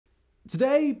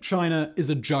Today, China is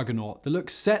a juggernaut that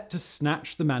looks set to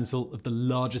snatch the mantle of the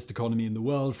largest economy in the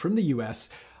world from the US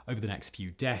over the next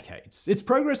few decades. Its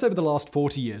progress over the last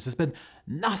 40 years has been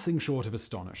nothing short of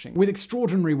astonishing, with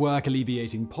extraordinary work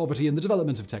alleviating poverty and the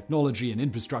development of technology and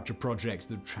infrastructure projects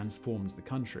that have transformed the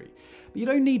country. But you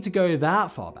don't need to go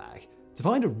that far back to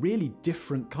find a really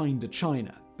different kind of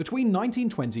China. Between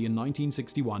 1920 and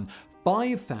 1961,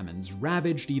 5 famines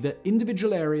ravaged either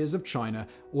individual areas of China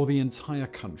or the entire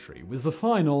country, with the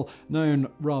final, known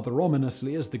rather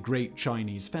ominously as the Great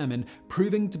Chinese Famine,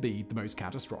 proving to be the most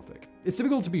catastrophic. It's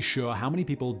difficult to be sure how many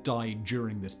people died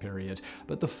during this period,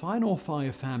 but the final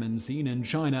 5 famines seen in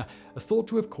China are thought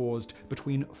to have caused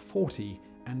between 40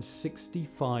 and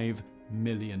 65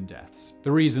 million deaths.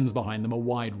 The reasons behind them are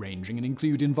wide-ranging and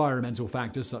include environmental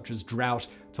factors such as drought,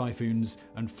 typhoons,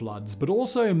 and floods, but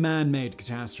also man-made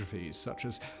catastrophes such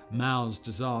as Mao's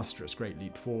disastrous Great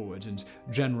Leap Forward and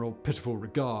general pitiful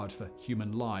regard for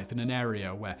human life in an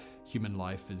area where human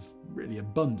life is really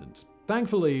abundant.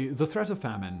 Thankfully, the threat of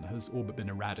famine has all but been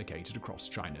eradicated across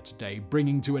China today,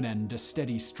 bringing to an end a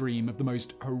steady stream of the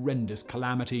most horrendous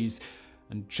calamities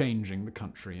and changing the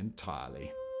country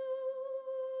entirely.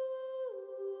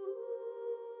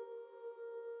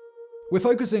 We're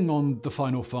focusing on the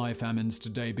final 5 famines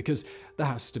today because there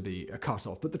has to be a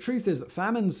cutoff, but the truth is that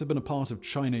famines have been a part of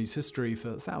Chinese history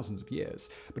for thousands of years.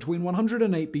 Between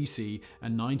 108 BC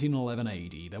and 1911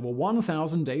 AD, there were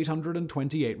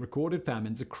 1,828 recorded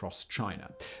famines across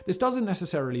China. This doesn't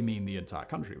necessarily mean the entire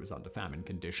country was under famine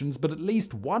conditions, but at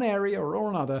least one area or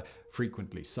another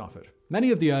frequently suffered.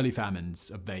 Many of the early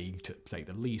famines are vague, to say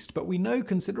the least, but we know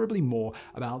considerably more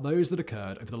about those that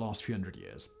occurred over the last few hundred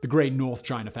years. The Great North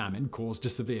China Famine caused a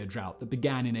severe drought that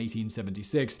began in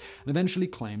 1876 and eventually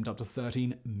claimed up to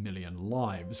 13 million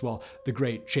lives, while the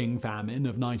Great Qing Famine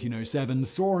of 1907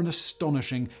 saw an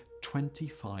astonishing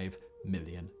 25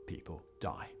 million people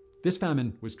die. This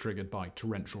famine was triggered by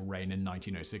torrential rain in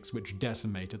 1906, which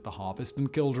decimated the harvest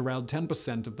and killed around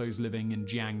 10% of those living in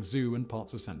Jiangsu and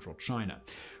parts of central China.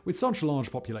 With such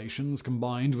large populations,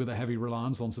 combined with a heavy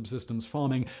reliance on subsistence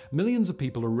farming, millions of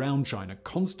people around China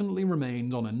constantly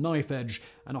remained on a knife edge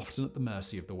and often at the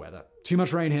mercy of the weather. Too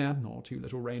much rain here, or too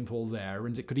little rainfall there,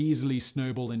 and it could easily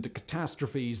snowball into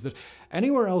catastrophes that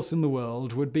anywhere else in the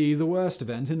world would be the worst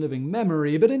event in living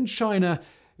memory, but in China,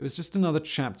 it was just another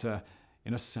chapter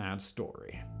in a sad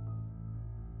story.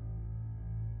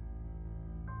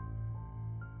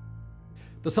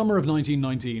 The summer of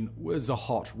 1919 was a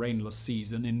hot, rainless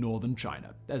season in northern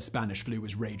China. As Spanish flu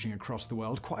was raging across the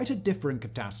world, quite a different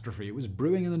catastrophe was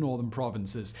brewing in the northern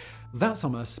provinces. That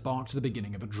summer sparked the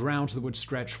beginning of a drought that would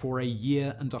stretch for a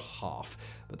year and a half.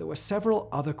 But there were several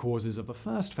other causes of the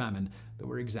first famine that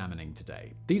we're examining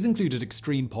today. These included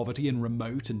extreme poverty in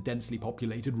remote and densely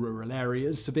populated rural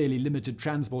areas, severely limited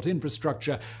transport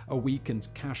infrastructure, a weak and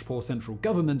cash-poor central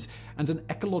government, and an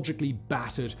ecologically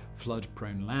battered,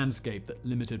 flood-prone landscape that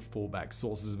limited fallback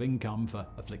sources of income for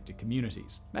afflicted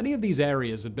communities. Many of these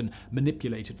areas had been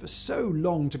manipulated for so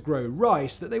long to grow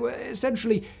rice that they were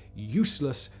essentially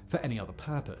useless for any other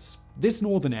purpose. This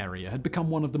northern area had become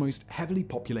one of the most heavily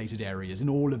populated areas in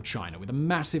all of China, with a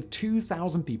massive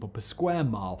 2,000 people per square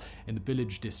mile in the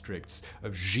village districts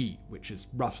of Xi, which is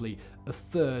roughly a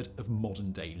third of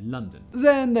modern-day London.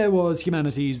 Then there was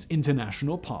humanity's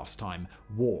international pastime,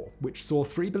 war, which saw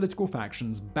 3 political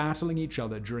factions battling each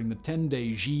other during the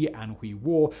 10-day Xi-Anhui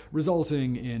War,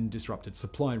 resulting in disrupted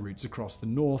supply routes across the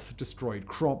north, destroyed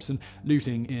crops, and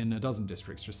looting in a dozen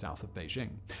districts just south of Beijing.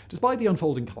 Despite the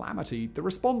unfolding calamity, the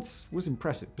response was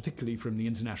impressive, particularly from the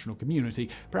international community,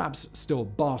 perhaps still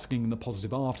basking in the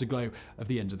positive afterglow of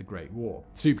the end of the Great War.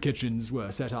 Soup kitchens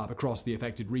were set up across the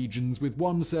affected regions, with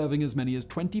one serving as many as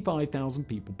 25,000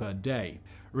 people per day.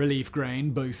 Relief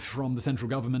grain, both from the central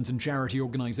government and charity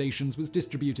organizations, was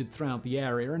distributed throughout the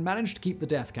area and managed to keep the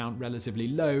death count relatively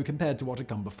low compared to what had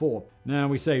come before. Now,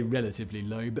 we say relatively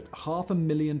low, but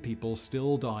 500,000 people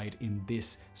still died in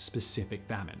this specific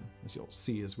famine. As you'll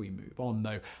see as we move on,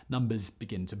 though, numbers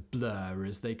begin to blur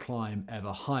as they climb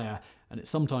ever higher, and it's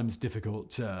sometimes difficult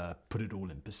to put it all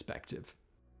in perspective.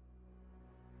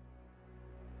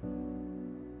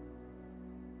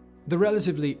 The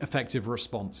relatively effective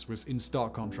response was in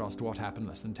stark contrast to what happened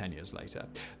less than 10 years later.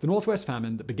 The Northwest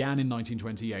Famine that began in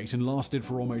 1928 and lasted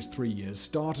for almost 3 years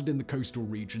started in the coastal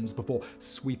regions before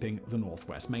sweeping the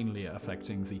Northwest, mainly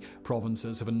affecting the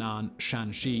provinces of Henan,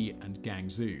 Shanxi, and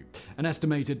Gansu. An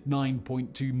estimated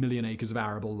 9.2 million acres of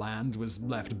arable land was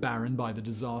left barren by the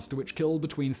disaster, which killed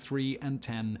between 3 and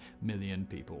 10 million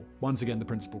people. Once again, the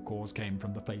principal cause came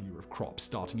from the failure of crops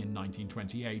starting in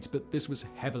 1928, but this was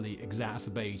heavily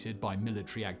exacerbated by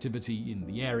military activity in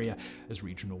the area, as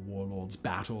regional warlords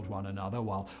battled one another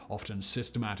while often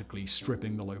systematically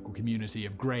stripping the local community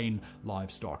of grain,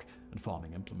 livestock, and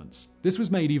farming implements. This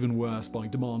was made even worse by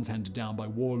demands handed down by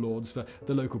warlords for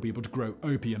the local people to grow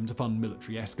opium to fund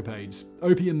military escapades.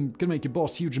 Opium can make your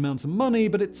boss huge amounts of money,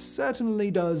 but it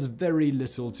certainly does very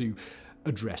little to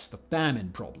address the famine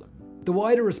problem. The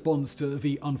wider response to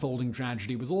the unfolding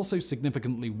tragedy was also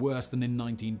significantly worse than in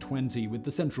 1920, with the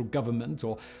central government,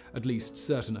 or at least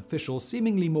certain officials,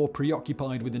 seemingly more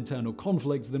preoccupied with internal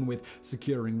conflict than with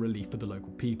securing relief for the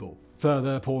local people.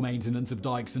 Further, poor maintenance of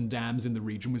dikes and dams in the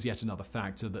region was yet another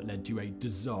factor that led to a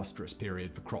disastrous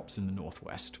period for crops in the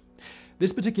northwest.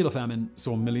 This particular famine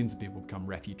saw millions of people become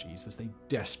refugees as they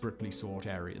desperately sought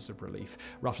areas of relief.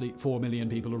 Roughly 4 million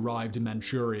people arrived in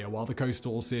Manchuria, while the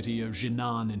coastal city of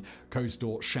Jinan in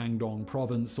coastal Shandong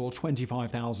province saw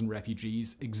 25,000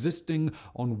 refugees existing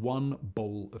on one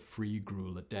bowl of free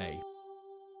gruel a day.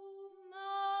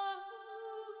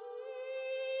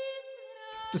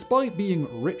 Despite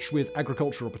being rich with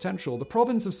agricultural potential, the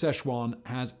province of Sichuan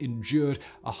has endured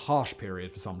a harsh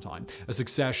period for some time. A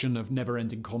succession of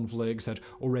never-ending conflicts had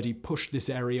already pushed this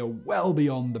area well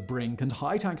beyond the brink, and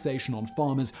high taxation on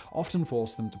farmers often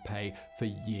forced them to pay for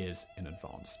years in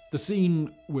advance. The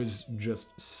scene was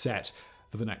just set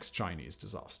for the next Chinese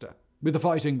disaster. With the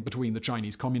fighting between the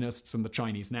Chinese communists and the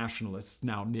Chinese nationalists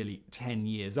now nearly 10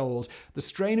 years old, the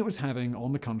strain it was having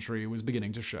on the country was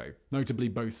beginning to show. Notably,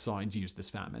 both sides used this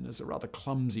famine as a rather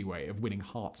clumsy way of winning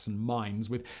hearts and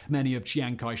minds, with many of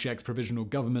Chiang Kai-shek's provisional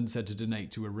government said to donate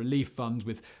to a relief fund,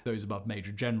 with those above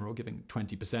Major General giving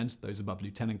 20%, those above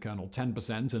Lieutenant Colonel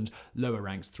 10%, and lower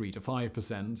ranks 3 to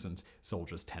 5%, and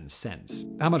soldiers 10 cents.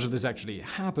 How much of this actually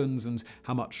happens, and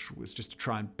how much was just to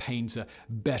try and paint a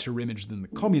better image than the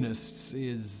communists,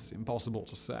 is impossible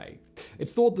to say.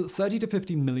 It's thought that 30 to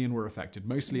 50 million were affected,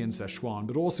 mostly in Sichuan,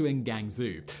 but also in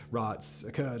Guangzhou. Riots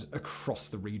occurred across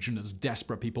the region as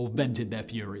desperate people vented their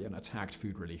fury and attacked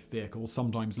food relief vehicles,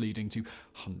 sometimes leading to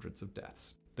hundreds of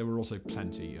deaths. There were also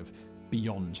plenty of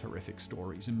beyond horrific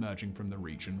stories emerging from the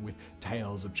region, with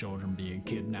tales of children being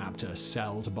kidnapped to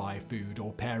sell to buy food,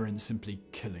 or parents simply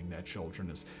killing their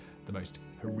children as the most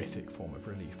horrific form of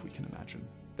relief we can imagine.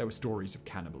 There were stories of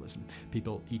cannibalism,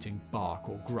 people eating bark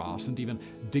or grass, and even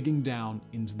digging down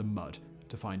into the mud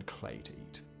to find clay to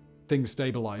eat. Things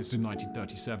stabilized in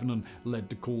 1937 and led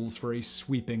to calls for a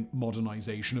sweeping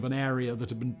modernization of an area that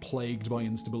had been plagued by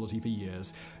instability for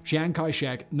years. Chiang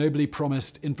Kai-shek nobly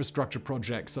promised infrastructure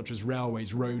projects such as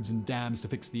railways, roads, and dams to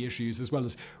fix the issues, as well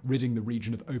as ridding the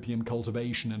region of opium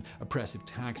cultivation and oppressive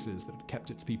taxes that had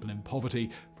kept its people in poverty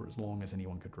for as long as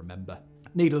anyone could remember.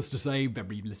 Needless to say,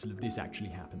 very little of this actually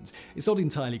happened. It's not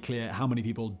entirely clear how many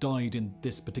people died in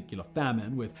this particular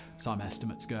famine, with some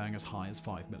estimates going as high as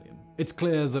 5 million. It's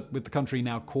clear that with the country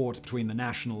now caught between the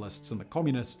nationalists and the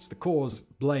communists, the cause,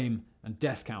 blame, and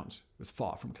death count was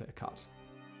far from clear-cut.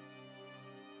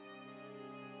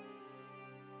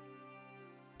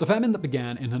 The famine that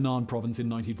began in Henan province in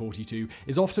 1942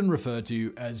 is often referred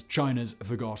to as China's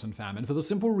forgotten famine, for the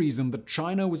simple reason that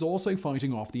China was also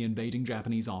fighting off the invading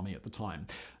Japanese army at the time.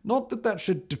 Not that that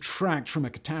should detract from a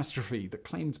catastrophe that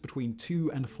claimed between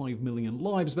 2 and 5 million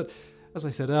lives, but as I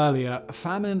said earlier,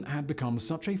 famine had become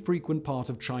such a frequent part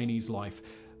of Chinese life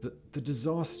that the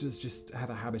disasters just have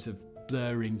a habit of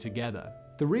blurring together.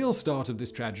 The real start of this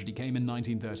tragedy came in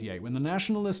 1938, when the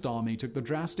Nationalist Army took the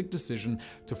drastic decision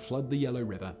to flood the Yellow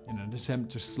River in an attempt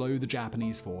to slow the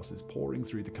Japanese forces pouring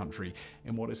through the country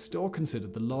in what is still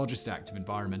considered the largest act of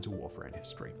environmental warfare in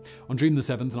history. On June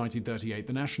 7, 1938,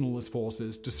 the Nationalist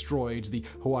forces destroyed the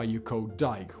Huayukou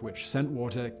Dike, which sent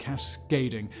water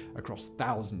cascading across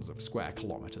thousands of square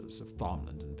kilometers of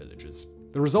farmland and villages.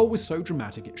 The result was so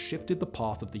dramatic it shifted the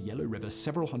path of the Yellow River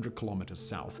several hundred kilometers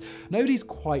south. Nobody's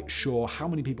quite sure how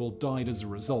many people died as a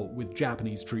result, with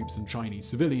Japanese troops and Chinese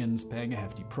civilians paying a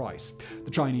hefty price.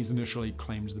 The Chinese initially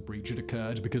claimed the breach had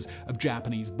occurred because of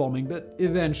Japanese bombing, but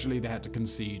eventually they had to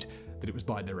concede that it was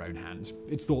by their own hand.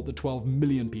 It's thought that 12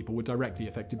 million people were directly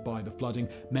affected by the flooding,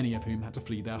 many of whom had to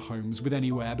flee their homes, with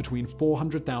anywhere between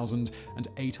 400,000 and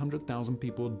 800,000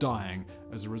 people dying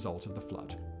as a result of the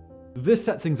flood. This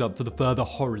set things up for the further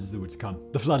horrors that were to come.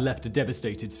 The flood left a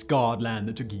devastated, scarred land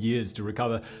that took years to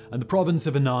recover, and the province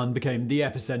of Henan became the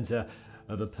epicenter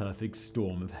of a perfect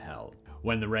storm of hell.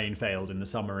 When the rain failed in the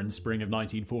summer and spring of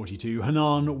 1942,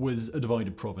 Henan was a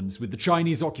divided province, with the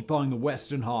Chinese occupying the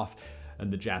western half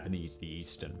and the Japanese the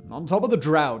east. And on top of the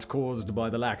drought caused by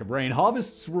the lack of rain,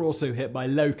 harvests were also hit by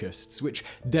locusts, which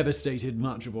devastated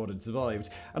much of what had survived.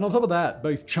 And on top of that,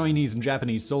 both Chinese and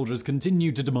Japanese soldiers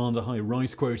continued to demand a high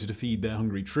rice quota to feed their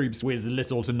hungry troops, with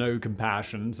little to no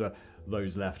compassion to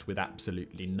those left with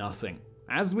absolutely nothing.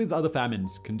 As with other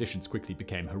famines, conditions quickly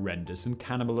became horrendous and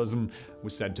cannibalism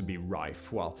was said to be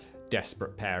rife, while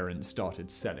desperate parents started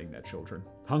selling their children.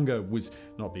 Hunger was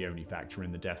not the only factor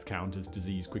in the death count, as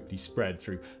disease quickly spread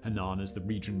through Henan as the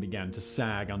region began to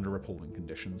sag under appalling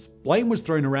conditions. Blame was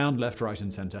thrown around left, right,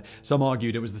 and center. Some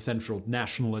argued it was the central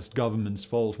nationalist government's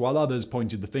fault, while others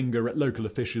pointed the finger at local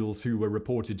officials who were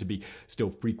reported to be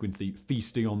still frequently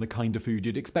feasting on the kind of food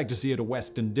you'd expect to see at a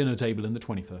Western dinner table in the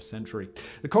 21st century.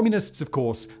 The communists, of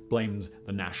course, blamed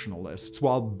the nationalists,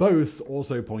 while both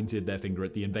also pointed their finger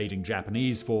at the invading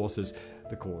Japanese force as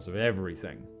the cause of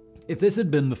everything. If this had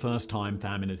been the first time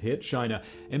famine had hit China,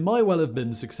 it might well have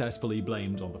been successfully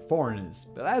blamed on the foreigners,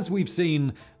 but as we've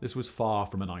seen, this was far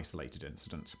from an isolated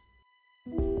incident.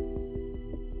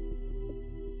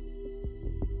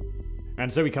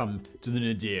 And so we come to the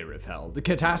nadir of hell, the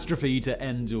catastrophe to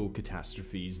end all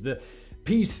catastrophes, the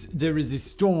piece de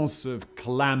resistance of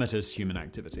calamitous human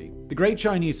activity. The Great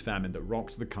Chinese Famine that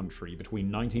rocked the country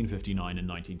between 1959 and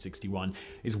 1961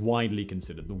 is widely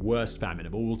considered the worst famine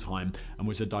of all time and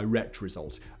was a direct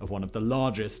result of one of the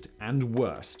largest and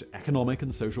worst economic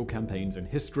and social campaigns in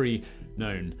history,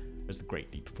 known as the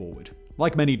Great Leap Forward.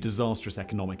 Like many disastrous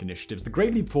economic initiatives, the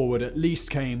Great Leap Forward at least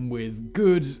came with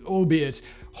good, albeit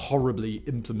horribly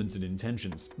implemented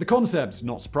intentions. The concept,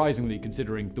 not surprisingly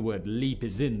considering the word leap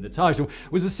is in the title,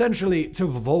 was essentially to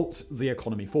vault the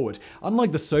economy forward.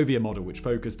 Unlike the Soviet model, which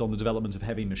focused on the development of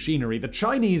heavy machinery, the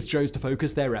Chinese chose to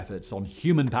focus their efforts on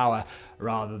human power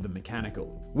rather than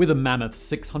mechanical. With a mammoth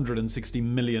 660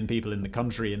 million people in the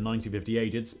country in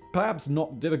 1958, it's perhaps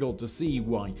not difficult to see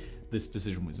why this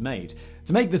decision was made.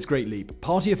 To make this great leap,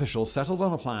 party officials settled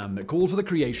on a plan that called for the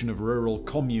creation of rural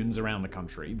communes around the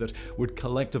country that would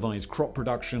collectivize crop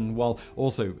production while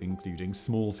also including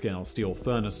small-scale steel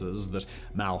furnaces that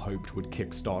Mao hoped would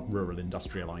kickstart rural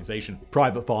industrialization.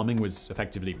 Private farming was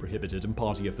effectively prohibited, and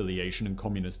party affiliation and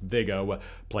communist vigor were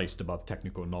placed above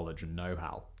technical knowledge and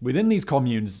know-how. Within these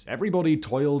communes, everybody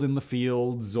toiled in the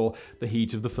fields or the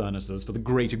heat of the furnaces for the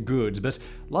greater good, but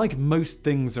like most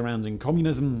things surrounding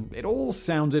communism, it all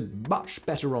sounded much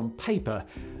better on paper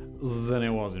than it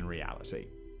was in reality.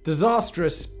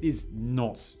 Disastrous is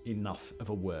not enough of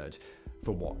a word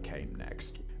for what came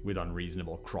next, with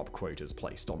unreasonable crop quotas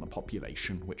placed on the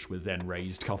population, which were then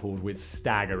raised, coupled with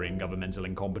staggering governmental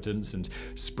incompetence and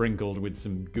sprinkled with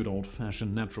some good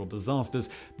old-fashioned natural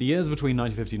disasters. The years between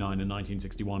 1959 and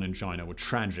 1961 in China were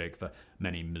tragic for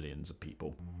many millions of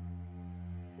people.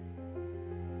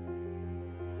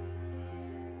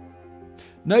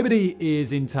 Nobody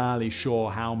is entirely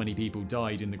sure how many people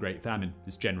died in the Great Famine.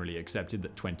 It's generally accepted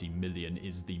that 20 million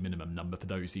is the minimum number for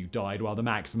those who died, while the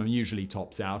maximum usually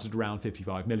tops out at around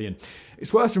 55 million.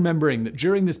 It's worth remembering that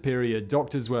during this period,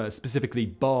 doctors were specifically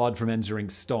barred from entering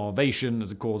starvation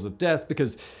as a cause of death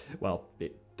because, well,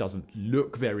 it doesn't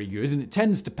look very good, and it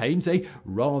tends to paint a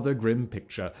rather grim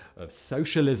picture of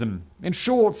socialism. In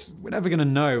short, we're never going to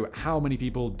know how many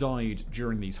people died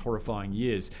during these horrifying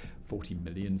years. 40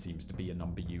 million seems to be a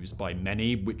number used by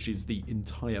many, which is the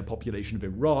entire population of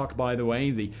Iraq, by the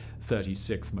way, the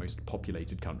 36th most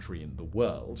populated country in the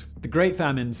world. The Great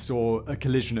Famine saw a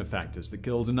collision of factors that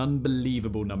killed an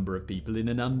unbelievable number of people in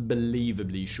an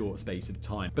unbelievably short space of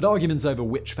time. But arguments over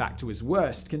which factor was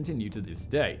worst continue to this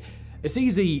day. It's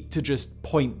easy to just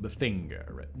point the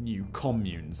finger at new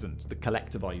communes and the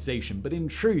collectivization, but in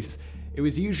truth, it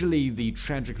was usually the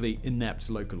tragically inept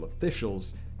local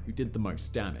officials who did the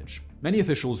most damage. Many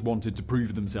officials wanted to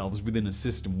prove themselves within a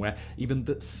system where even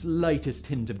the slightest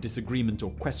hint of disagreement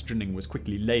or questioning was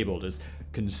quickly labeled as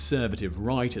conservative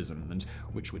rightism, and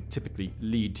which would typically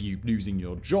lead to you losing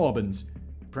your job and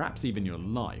perhaps even your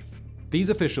life. These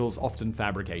officials often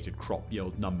fabricated crop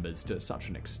yield numbers to such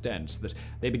an extent that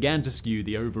they began to skew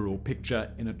the overall picture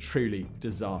in a truly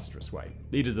disastrous way.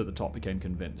 Leaders at the top became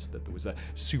convinced that there was a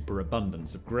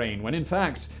superabundance of grain, when in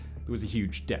fact, there was a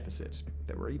huge deficit.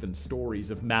 There were even stories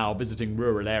of Mao visiting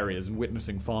rural areas and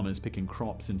witnessing farmers picking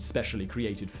crops in specially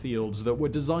created fields that were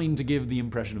designed to give the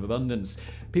impression of abundance.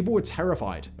 People were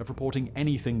terrified of reporting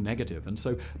anything negative, and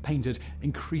so painted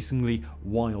increasingly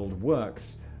wild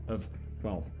works of,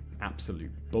 well,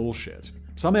 absolute bullshit.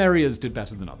 Some areas did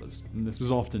better than others, and this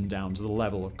was often down to the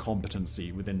level of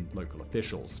competency within local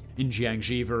officials. In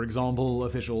Jiangxi, for example,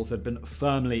 officials had been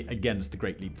firmly against the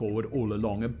Great Leap Forward all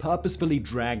along and purposefully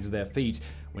dragged their feet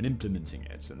when implementing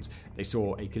it, and they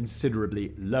saw a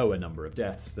considerably lower number of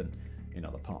deaths than in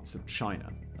other parts of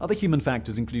China. Other human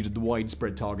factors included the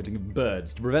widespread targeting of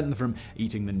birds to prevent them from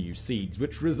eating the new seeds,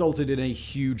 which resulted in a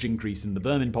huge increase in the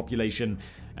vermin population,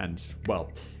 and,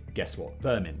 well, guess what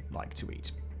vermin like to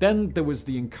eat. Then there was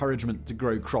the encouragement to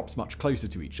grow crops much closer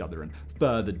to each other and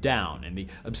further down, in the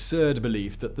absurd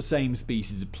belief that the same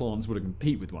species of plants would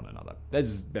compete with one another.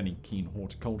 As any keen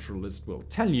horticulturalist will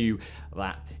tell you,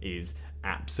 that is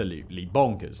absolutely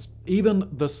bonkers. Even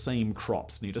the same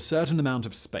crops need a certain amount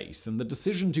of space, and the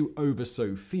decision to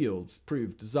oversow fields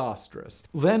proved disastrous.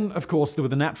 Then, of course, there were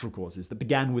the natural causes that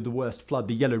began with the worst flood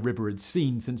the Yellow River had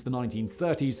seen since the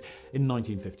 1930s in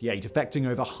 1958, affecting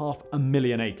over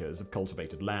 500,000 acres of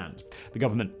cultivated land. The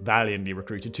government valiantly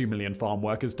recruited 2 million farm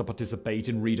workers to participate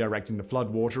in redirecting the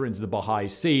floodwater into the Bahai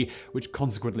Sea, which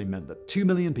consequently meant that 2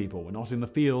 million people were not in the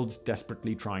fields,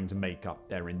 desperately trying to make up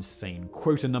their insane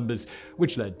quota numbers,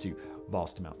 which led to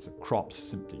vast amounts of crops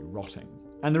simply rotting.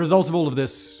 And the result of all of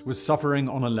this was suffering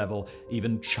on a level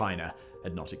even China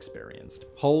had not experienced.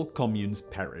 Whole communes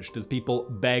perished as people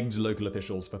begged local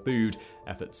officials for food,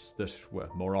 efforts that were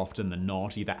more often than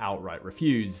not either outright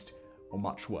refused or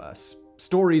much worse.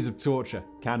 Stories of torture,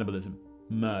 cannibalism,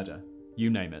 murder, you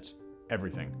name it,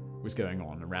 everything was going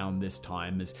on around this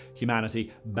time as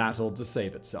humanity battled to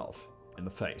save itself in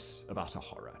the face of utter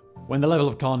horror. When the level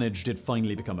of carnage did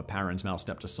finally become apparent, Mao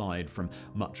stepped aside from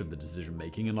much of the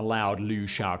decision-making and allowed Liu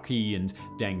Shaoqi and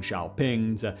Deng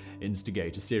Xiaoping to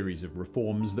instigate a series of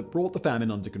reforms that brought the famine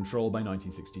under control by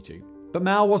 1962. But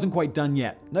Mao wasn't quite done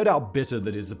yet, no doubt bitter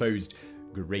that his supposed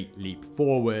Great Leap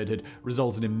Forward had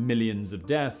resulted in millions of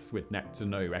deaths, with next to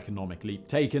no economic leap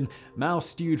taken. Mao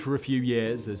stewed for a few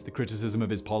years as the criticism of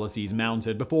his policies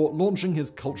mounted before launching his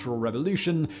Cultural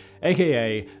Revolution,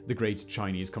 aka the Great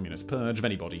Chinese Communist Purge of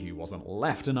anybody who wasn't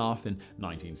left enough, in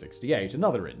 1968,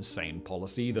 another insane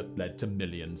policy that led to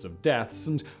millions of deaths,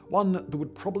 and one that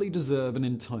would probably deserve an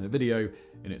entire video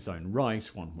in its own right,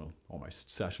 one we'll almost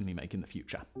certainly make in the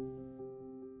future.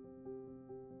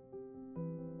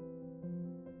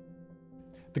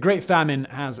 The Great Famine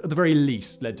has, at the very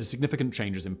least, led to significant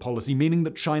changes in policy, meaning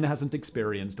that China hasn't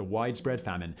experienced a widespread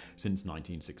famine since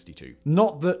 1962.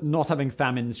 Not that not having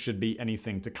famines should be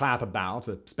anything to clap about,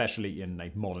 especially in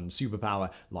a modern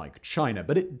superpower like China,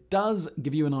 but it does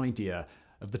give you an idea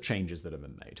of the changes that have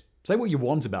been made. Say what you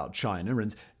want about China,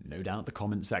 and no doubt the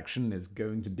comment section is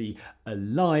going to be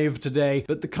alive today,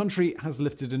 but the country has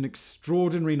lifted an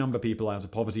extraordinary number of people out of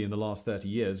poverty in the last 30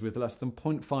 years, with less than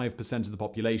 0.5% of the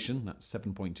population, that's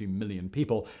 7.2 million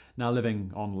people, now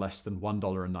living on less than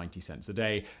 $1.90 a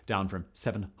day, down from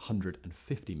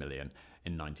 750 million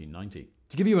in 1990.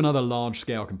 To give you another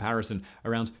large-scale comparison,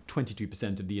 around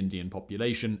 22% of the Indian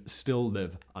population still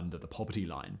live under the poverty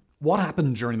line. What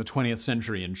happened during the 20th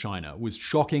century in China was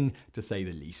shocking, to say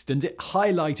the least, and it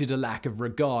highlighted a lack of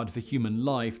regard for human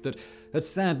life that had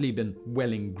sadly been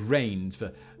well ingrained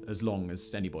for as long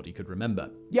as anybody could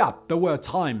remember. Yeah, there were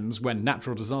times when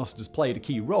natural disasters played a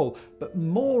key role, but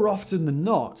more often than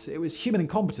not, it was human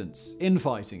incompetence,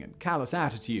 infighting, and callous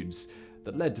attitudes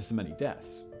that led to so many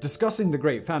deaths. Discussing the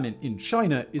Great Famine in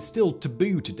China is still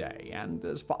taboo today, and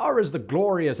as far as the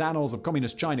glorious annals of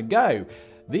communist China go,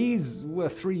 these were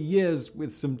 3 years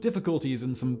with some difficulties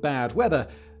and some bad weather,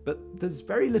 but there's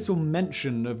very little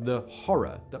mention of the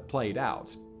horror that played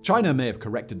out. China may have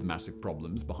corrected the massive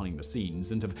problems behind the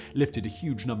scenes and have lifted a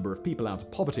huge number of people out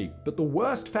of poverty, but the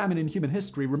worst famine in human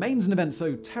history remains an event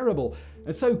so terrible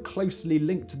and so closely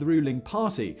linked to the ruling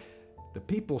party that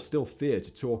people still fear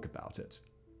to talk about it.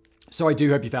 So I do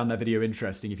hope you found that video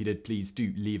interesting. If you did, please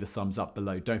do leave a thumbs up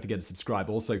below. Don't forget to subscribe.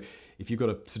 Also, if you've got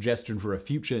a suggestion for a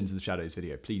future Into the Shadows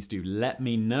video, please do let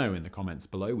me know in the comments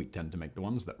below. We tend to make the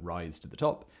ones that rise to the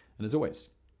top. And as always,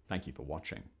 thank you for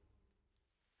watching.